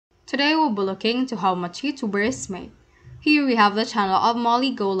Today we'll be looking into how much YouTubers make. Here we have the channel of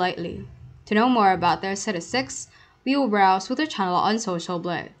Molly Golightly. To know more about their statistics, we will browse with their channel on Social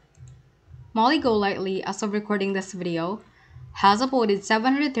Blade. Molly Golightly, as of recording this video, has uploaded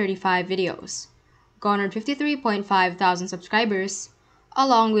 735 videos, garnered 53.5 thousand subscribers,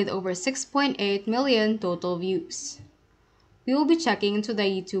 along with over 6.8 million total views. We will be checking into the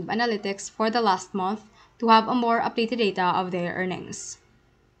YouTube analytics for the last month to have a more updated data of their earnings.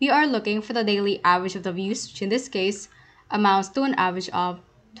 We are looking for the daily average of the views, which in this case amounts to an average of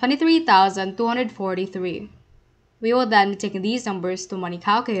 23,243. We will then be taking these numbers to money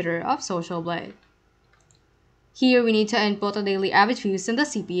calculator of Social Blade. Here we need to input the daily average views in the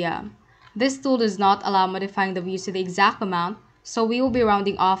CPM. This tool does not allow modifying the views to the exact amount, so we will be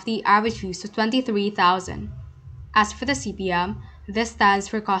rounding off the average views to 23,000. As for the CPM, this stands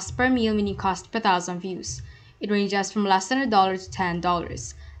for cost per mille, meaning cost per thousand views. It ranges from less than $1 to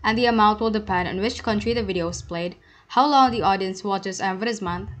 $10, and the amount will depend on which country the video is played, how long the audience watches an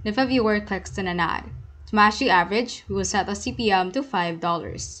advertisement, and if a viewer clicks on an ad. To match the average, we will set the CPM to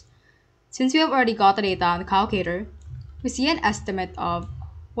 $5. Since we have already got the data on the calculator, we see an estimate of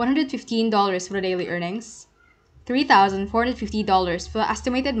 $115 for the daily earnings, $3,450 for the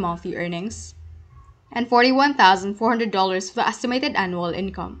estimated monthly earnings, and $41,400 for the estimated annual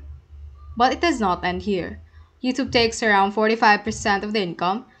income. But it does not end here. YouTube takes around 45% of the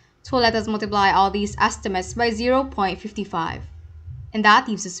income, so let us multiply all these estimates by 0.55. And that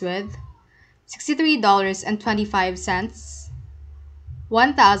leaves us with $63.25,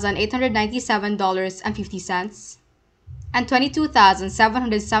 $1,897.50, and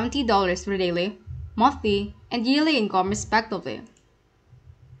 $22,770 for daily, monthly, and yearly income respectively.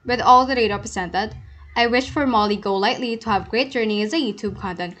 With all the data presented, I wish for Molly Golightly to have a great journey as a YouTube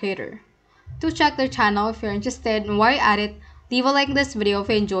content creator. Do check their channel if you're interested, and while you're at it, leave a like in this video if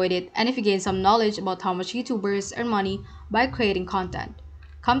you enjoyed it and if you gained some knowledge about how much YouTubers earn money by creating content.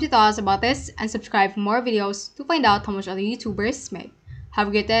 Comment your thoughts about this and subscribe for more videos to find out how much other YouTubers make. Have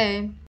a great day!